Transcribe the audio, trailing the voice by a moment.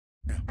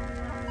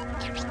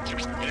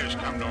It has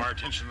come to our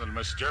attention that a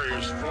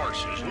mysterious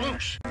force is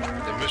loose.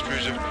 The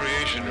mysteries of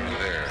creation are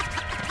there.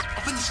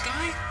 Up in the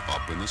sky?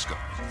 Up in the sky.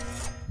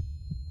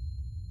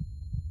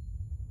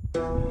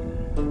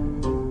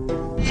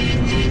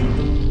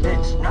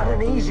 It's not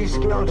an easy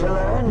skill to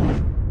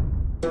learn.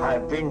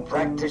 I've been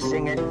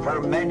practicing it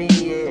for many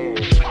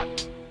years.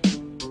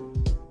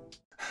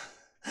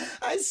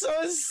 I'm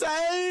so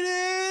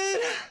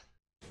excited!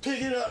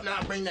 Pick it up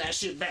now, bring that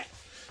shit back.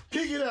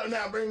 Pick it up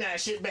now, bring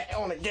that shit back.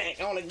 On the gang,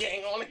 on the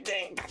gang, on the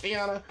gang,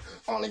 Tatiana.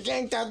 On the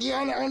gang,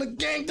 Tatiana, on the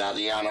gang,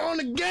 Tatiana, on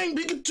the gang,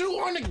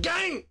 Pikachu, on the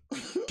gang!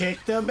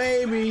 Kick the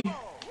baby.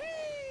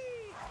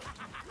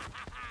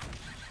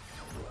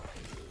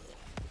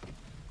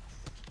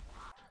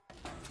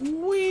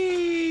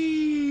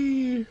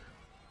 Wee!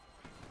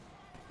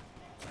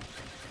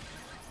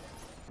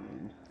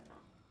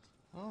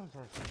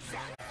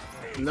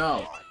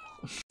 No.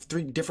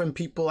 3 different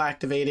people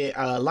activated.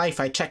 Life,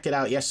 I checked it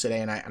out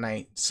yesterday and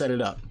I set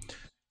it up.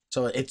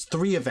 So it's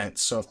 3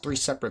 events. So if 3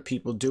 separate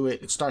people do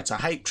it, it starts a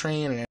hype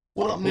train and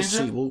we'll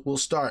see. We'll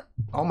start.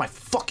 Oh my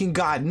fucking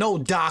god, no,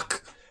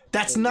 Doc.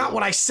 That's not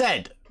what I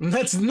said.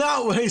 That's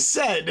not what I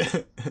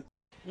said.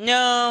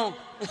 No.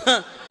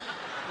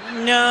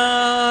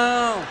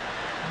 No.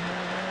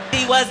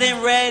 He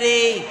wasn't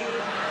ready.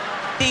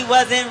 He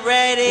wasn't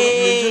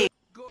ready.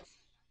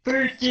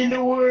 First in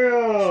the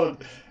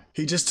world.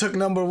 He just took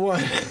number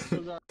 1.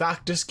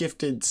 Doc just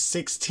gifted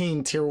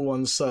 16 tier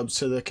 1 subs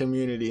to the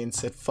community and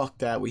said, fuck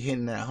that, we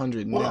hitting that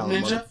 100 now,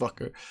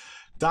 motherfucker.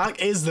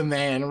 Doc is the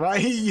man,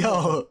 right?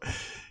 Yo.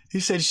 He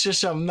said,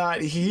 shush, I'm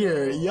not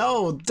here.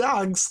 Yo,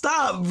 Doc,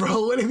 stop,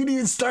 bro. What if we didn't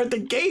even start the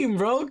game,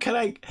 bro? Can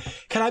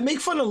I make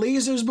fun of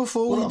lasers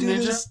before we do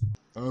this?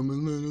 I'm a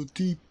little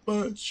deep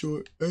but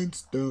short and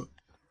stout.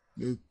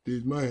 This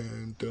is my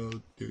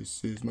handout.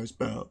 This is my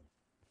spout.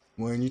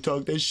 When you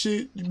talk that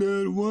shit, you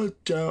better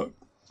watch out.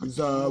 Cause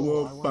I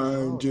will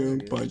find you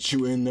and punch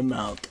you in the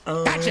mouth.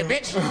 Gotcha,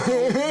 bitch.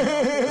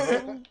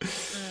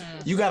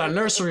 You got a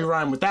nursery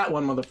rhyme with that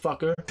one,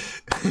 motherfucker.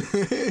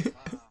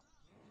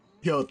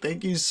 Yo,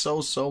 thank you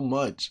so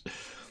much.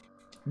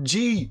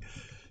 Gee,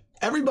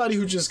 everybody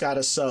who just got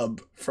a sub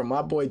from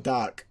my boy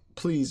Doc,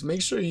 please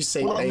make sure you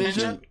say thank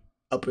you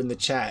up in the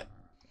chat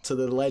to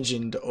the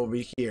legend over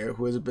here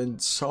who has been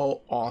so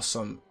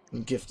awesome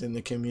in gifting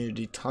the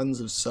community tons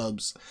of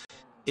subs.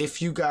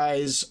 If you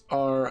guys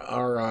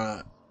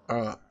are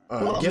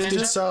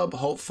gifted sub,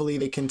 hopefully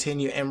they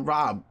continue. And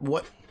Rob,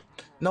 what?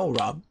 No,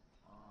 Rob.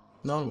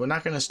 No, we're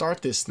not gonna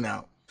start this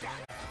now.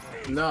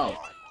 No.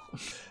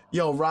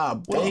 Yo,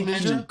 Rob, thank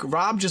you.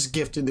 Rob just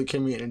gifted the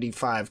community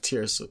 5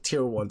 tier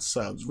 1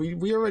 subs.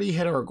 We already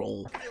hit our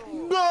goal.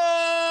 Goal!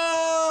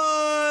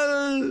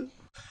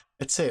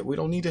 That's it. We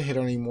don't need to hit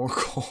any more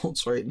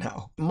goals right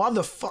now.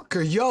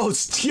 Motherfucker, yo,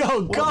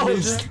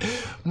 Ghost,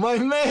 my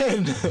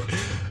man.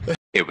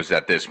 It was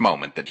at this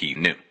moment that he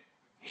knew.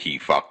 He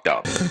fucked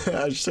up.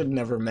 I should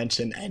never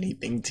mention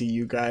anything to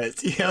you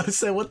guys. You know,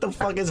 say what the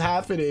fuck is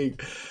happening?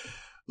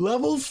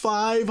 Level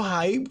 5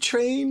 hype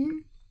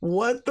train?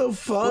 What the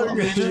fuck?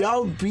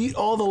 Y'all beat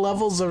all the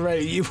levels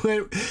already. You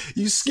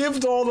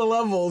skipped all the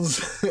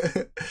levels.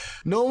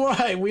 No more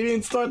hype. We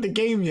didn't start the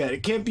game yet.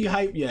 It can't be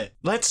hype yet.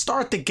 Let's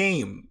start the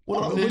game.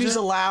 Nobody's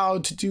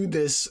allowed to do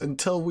this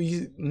until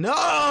we...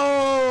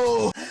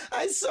 No!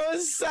 I'm so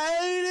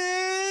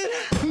excited!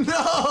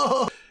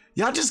 No!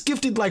 Y'all just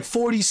gifted like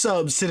 40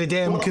 subs to the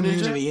damn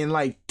community in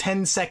like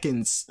 10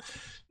 seconds.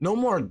 No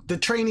more. The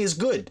train is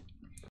good.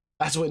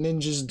 That's what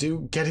ninjas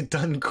do. Get it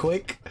done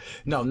quick.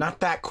 No, not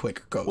that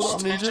quick,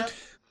 Ghost.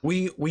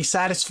 We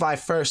satisfy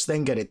first,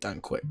 then get it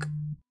done quick.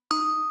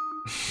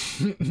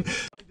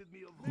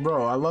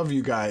 Bro, I love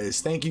you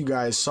guys. Thank you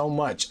guys so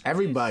much.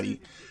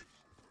 Everybody.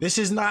 This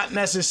is not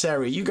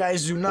necessary. You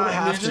guys do not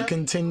have to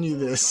continue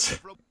this.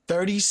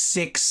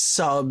 36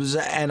 subs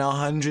and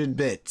 100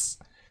 bits.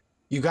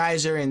 You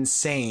guys are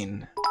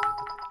insane.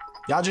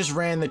 Y'all just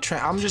ran the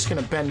train. I'm just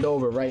gonna bend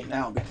over right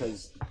now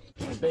because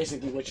that's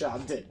basically what y'all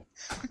did.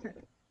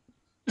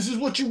 This is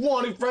what you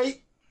wanted,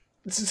 right?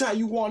 This is how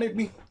you wanted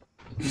me.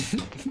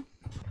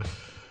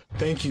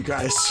 Thank you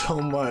guys so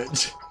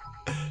much.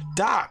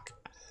 Doc.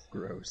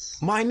 Gross.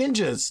 My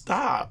ninjas,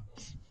 stop.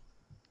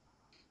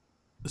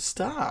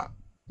 Stop.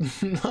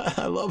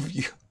 I love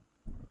you.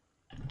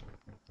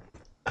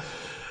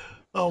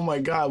 Oh my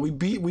god, we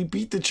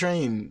beat the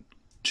train.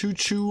 Choo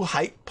choo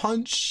hype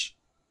punch.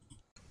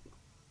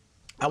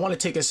 I want to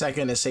take a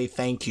second to say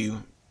thank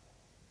you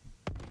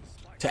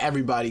to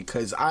everybody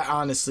because I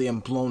honestly am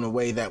blown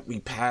away that we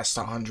passed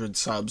 100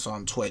 subs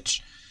on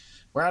Twitch.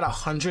 We're at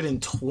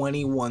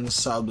 121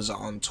 subs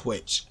on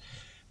Twitch.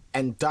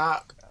 And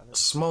Doc,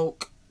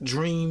 Smoke,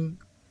 Dream,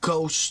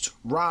 Ghost,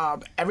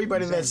 Rob,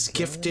 everybody that's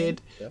gifted,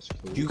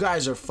 you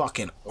guys are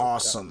fucking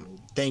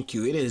awesome. Thank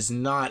you. It is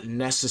not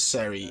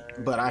necessary,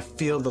 but I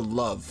feel the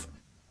love.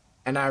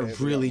 And I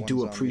really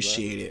do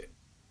appreciate it.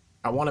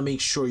 I want to make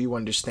sure you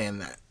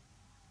understand that.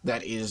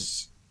 That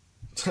is...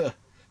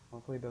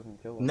 Hopefully it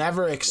doesn't kill him.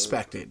 Never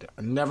expected.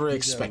 I never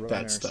expect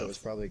that stuff. So it's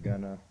probably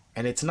gonna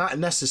And it's not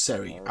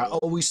necessary. I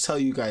always tell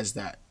you guys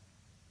that.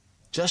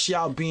 Just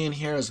y'all being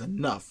here is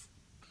enough.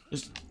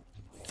 Just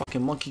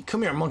fucking monkey.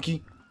 Come here,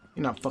 monkey.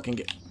 You're not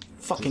fucking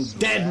fucking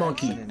dead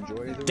monkey.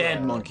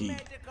 Dead monkey.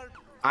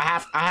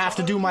 I have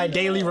to do my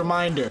daily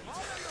reminder.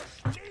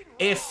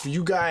 If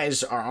you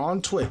guys are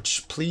on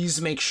Twitch, please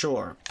make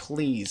sure,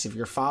 please, if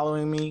you're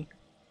following me,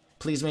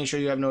 please make sure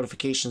you have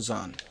notifications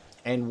on.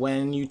 And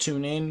when you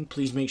tune in,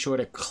 please make sure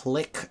to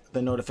click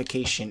the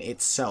notification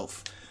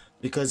itself,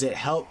 because it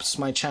helps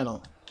my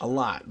channel a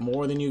lot,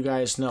 more than you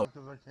guys know.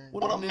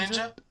 What up,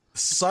 Ninja?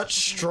 Such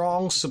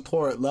strong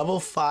support. Level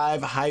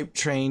 5 hype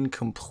train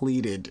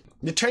completed.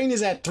 The train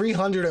is at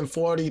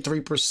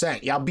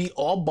 343%. Y'all beat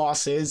all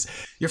bosses.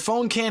 Your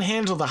phone can't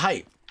handle the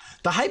hype.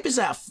 The hype is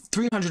at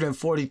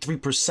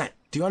 343%.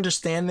 Do you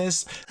understand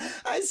this?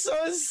 I'm so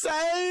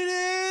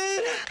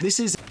excited. This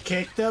is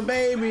Kick the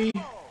Baby.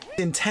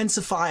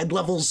 Intensified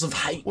levels of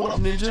hype. What up,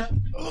 Ninja?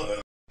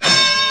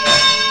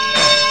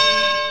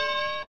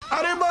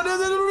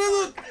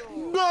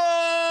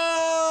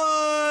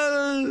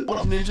 What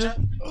up,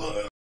 Ninja?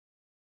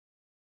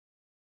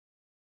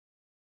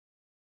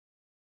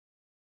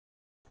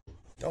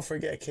 Don't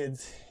forget,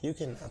 kids, you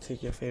can now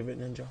take your favorite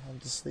ninja home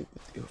to sleep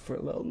with you for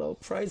a low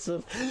price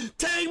of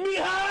Take Me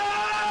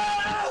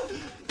Home!